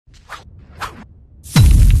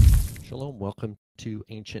Shalom, welcome to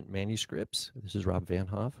Ancient Manuscripts. This is Rob Van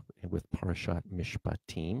Hoff with Parashat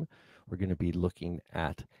Mishpatim. We're going to be looking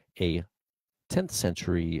at a 10th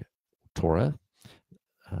century Torah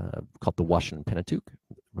called the Washington Pentateuch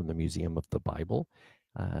from the Museum of the Bible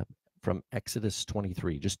from Exodus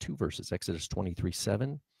 23, just two verses, Exodus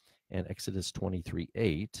 23:7 and Exodus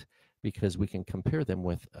 23:8, because we can compare them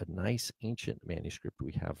with a nice ancient manuscript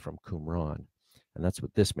we have from Qumran. And that's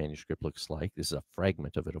what this manuscript looks like. This is a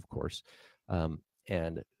fragment of it, of course.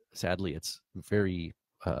 And sadly, it's very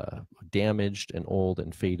damaged and old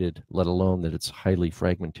and faded, let alone that it's highly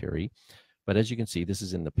fragmentary. But as you can see, this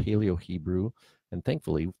is in the Paleo-Hebrew. And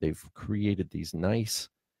thankfully, they've created these nice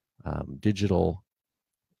digital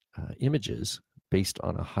images based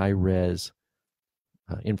on a high-res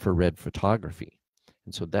infrared photography.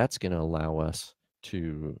 And so that's going to allow us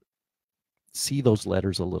to see those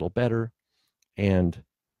letters a little better and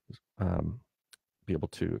be able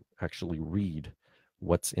to actually read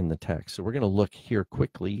what's in the text. So we're going to look here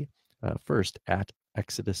quickly first at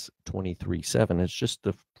Exodus 23:7. It's just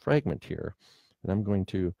the fragment here. And I'm going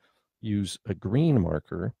to use a green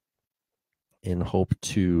marker in hope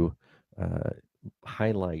to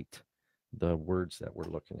highlight the words that we're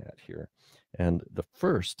looking at here. And the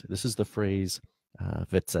first, this is the phrase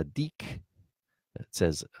vetzadik. It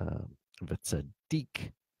says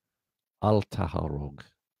vetzadik al taharog.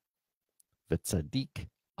 Vetzadik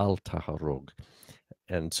al taharog.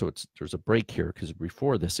 And so there's a break here because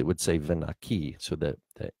before this it would say venaki, so the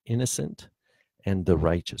innocent and the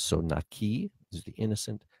righteous. So naki is the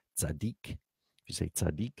innocent, tzadik. If you say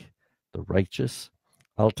tzadik, the righteous,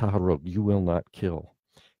 al taharog, you will not kill.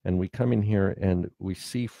 And we come in here and we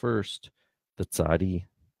see first the tzadi.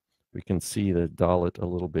 We can see the dalet a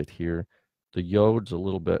little bit here. The yod's a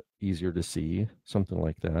little bit easier to see, something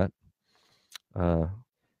like that.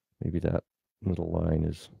 Maybe that middle line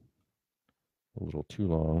is a little too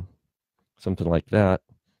long, something like that.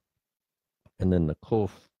 And then the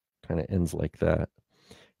kof kind of ends like that.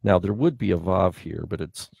 Now there would be a vav here,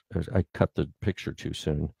 but I cut the picture too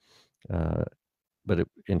soon. But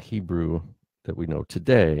in Hebrew that we know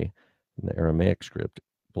today, in the Aramaic script,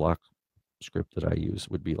 block script that I use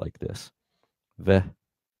would be like this: ve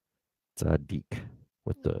tzadik,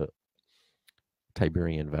 with the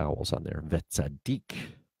Tiberian vowels on there, vetzadik.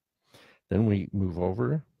 Then we move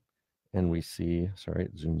over and we see, sorry,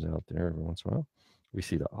 it zooms out there every once in a while. We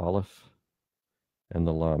see the aleph and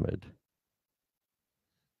the lamed.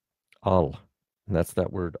 Al, and that's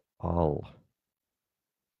that word al,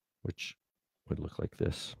 which would look like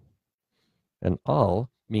this. And al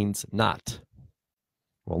means not.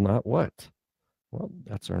 Well, not what? Well,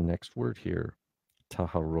 that's our next word here,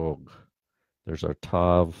 taharog. There's our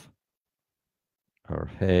tav, our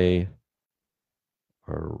hey,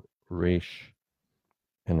 our resh,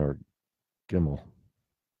 and our gimel.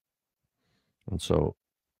 And so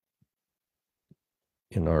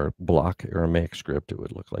in our block Aramaic script, it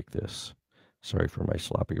would look like this. Sorry for my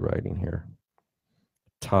sloppy writing here.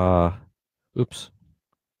 Ta, oops,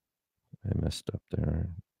 I messed up there.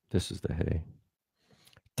 This is the hey.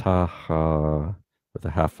 Taha, with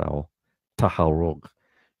a half vowel. Taharog.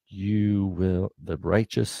 You will, the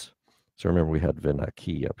righteous. So remember we had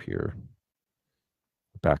venaki up here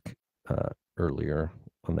back earlier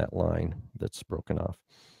on that line that's broken off.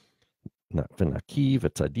 Venaki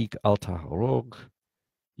v'tzadik al taharog,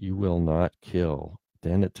 you will not kill.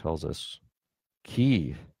 Then it tells us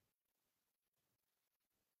ki,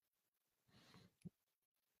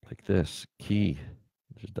 like this, ki.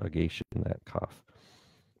 There's dagation in that kaf.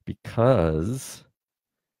 Because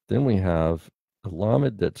then we have a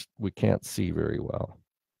lamed that we can't see very well,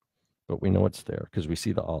 but we know it's there because we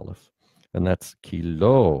see the aleph, and that's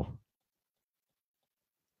kilo.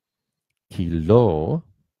 Kilo,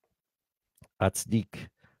 atzdik,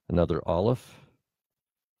 another aleph,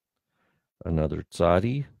 another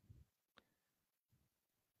tzadi,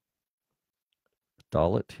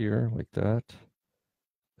 dalet here, like that,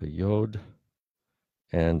 a yod,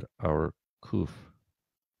 and our kuf.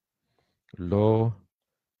 Lo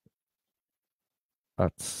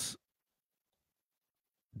atzdik.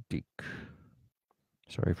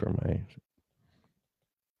 Sorry for my,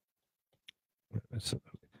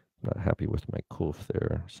 not happy with my kuf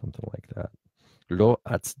there, something like that. Lo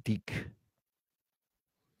atzdik.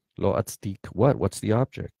 Lo atzdik, what? What's the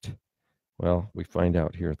object? Well, we find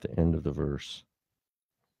out here at the end of the verse.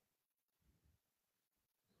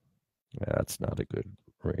 That's not a good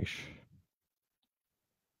resh.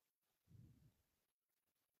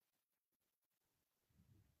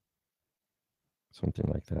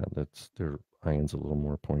 Something like that. That's their iron's a little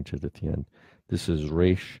more pointed at the end. This is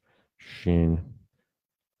resh, shin,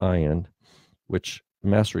 ayin, which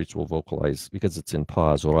Masoretes will vocalize because it's in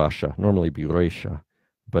pause, orasha, normally be resha,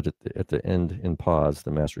 but at the end in pause,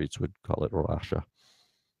 the Masoretes would call it orasha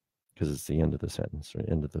because it's the end of the sentence or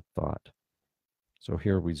end of the thought. So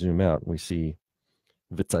here we zoom out and we see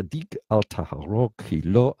v'tzadik al taharo ki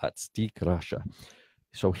lo atzdik rasha.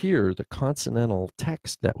 So here, the consonantal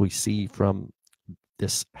text that we see from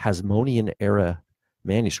this Hasmonean era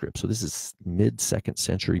manuscript. So this is mid-2nd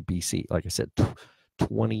century BC. Like I said,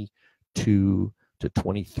 22 to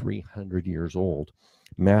 2300 years old,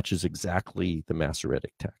 matches exactly the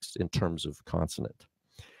Masoretic text in terms of consonant.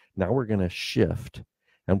 Now we're going to shift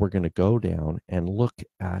and we're going to go down and look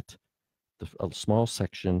at a small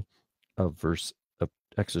section of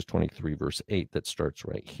Exodus 23, verse 8 that starts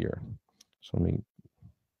right here. So let me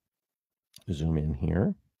zoom in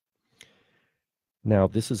here. Now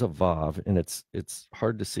this is a vav, and it's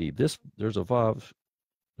hard to see. There's a vav.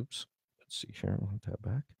 Oops. Let's see here. I'll tab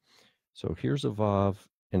back. So here's a vav,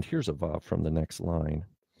 and here's a vav from the next line.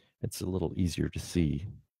 It's a little easier to see,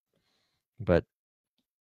 but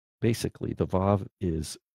basically the vav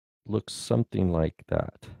looks something like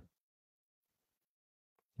that,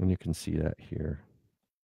 and you can see that here.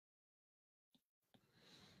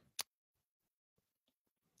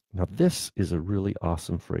 Now this is a really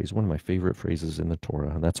awesome phrase, one of my favorite phrases in the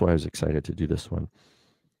Torah, and that's why I was excited to do this one.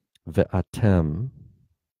 Ve'atem,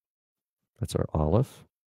 that's our aleph,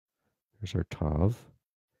 there's our tav,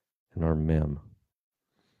 and our mem.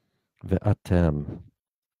 Ve'atem.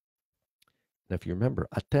 Now if you remember,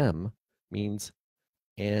 atem means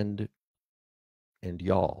and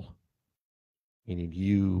y'all, meaning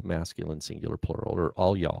you, masculine, singular, plural, or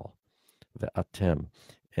all y'all. Ve'atem.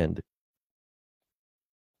 And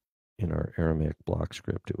in our Aramaic block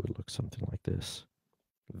script, it would look something like this.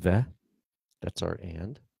 Ve, that's our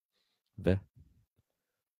and. Ve,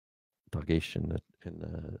 dagesh in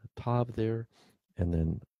the tav there, and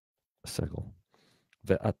then a segel.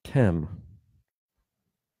 Ve'atem.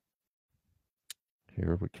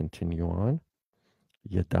 Here we continue on.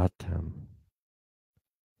 Yadatem.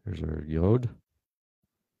 Here's our yod.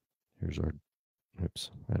 Here's our, oops,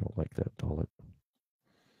 I don't like that dalet.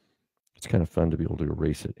 It's kind of fun to be able to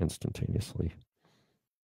erase it instantaneously.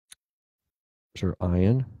 Here's our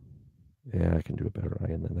ayin. Yeah, I can do a better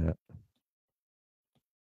ayin than that.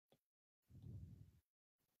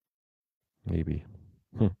 Maybe.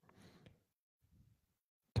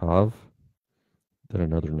 Tav. Then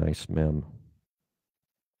another nice mem.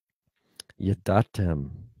 Yadatem.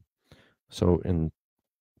 So in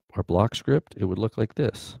our block script, it would look like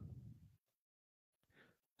this.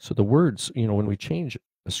 So the words, when we change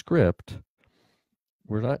a script,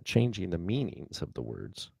 we're not changing the meanings of the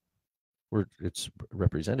words. It's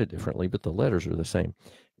represented differently, but the letters are the same.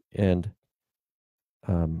 And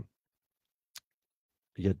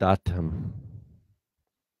yadatem,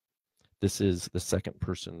 this is the second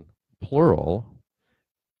person plural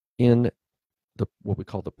in what we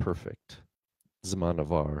call the perfect Zman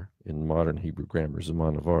Avar in modern Hebrew grammar,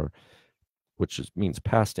 Zman Avar, which means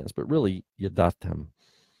past tense, but really yadatem.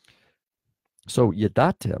 So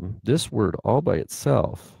yadatem, this word all by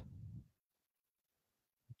itself,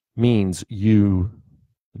 means you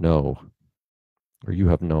know, or you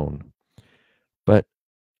have known. But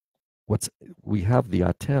we have the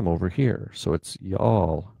atem over here, so it's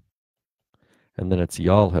y'all, and then it's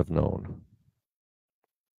y'all have known.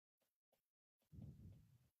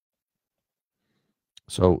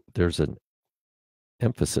 So there's an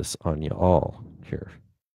emphasis on y'all here.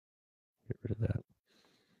 Get rid of that.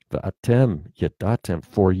 V'atem yadatem,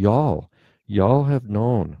 for y'all. Y'all have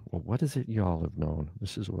known. Well, what is it y'all have known?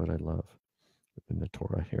 This is what I love in the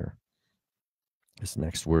Torah here. This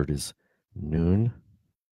next word is nun,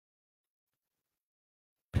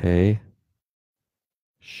 pei,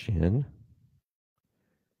 shin,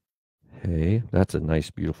 hey. That's a nice,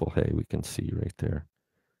 beautiful hey we can see right there.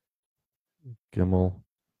 Gimel,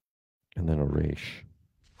 and then a resh.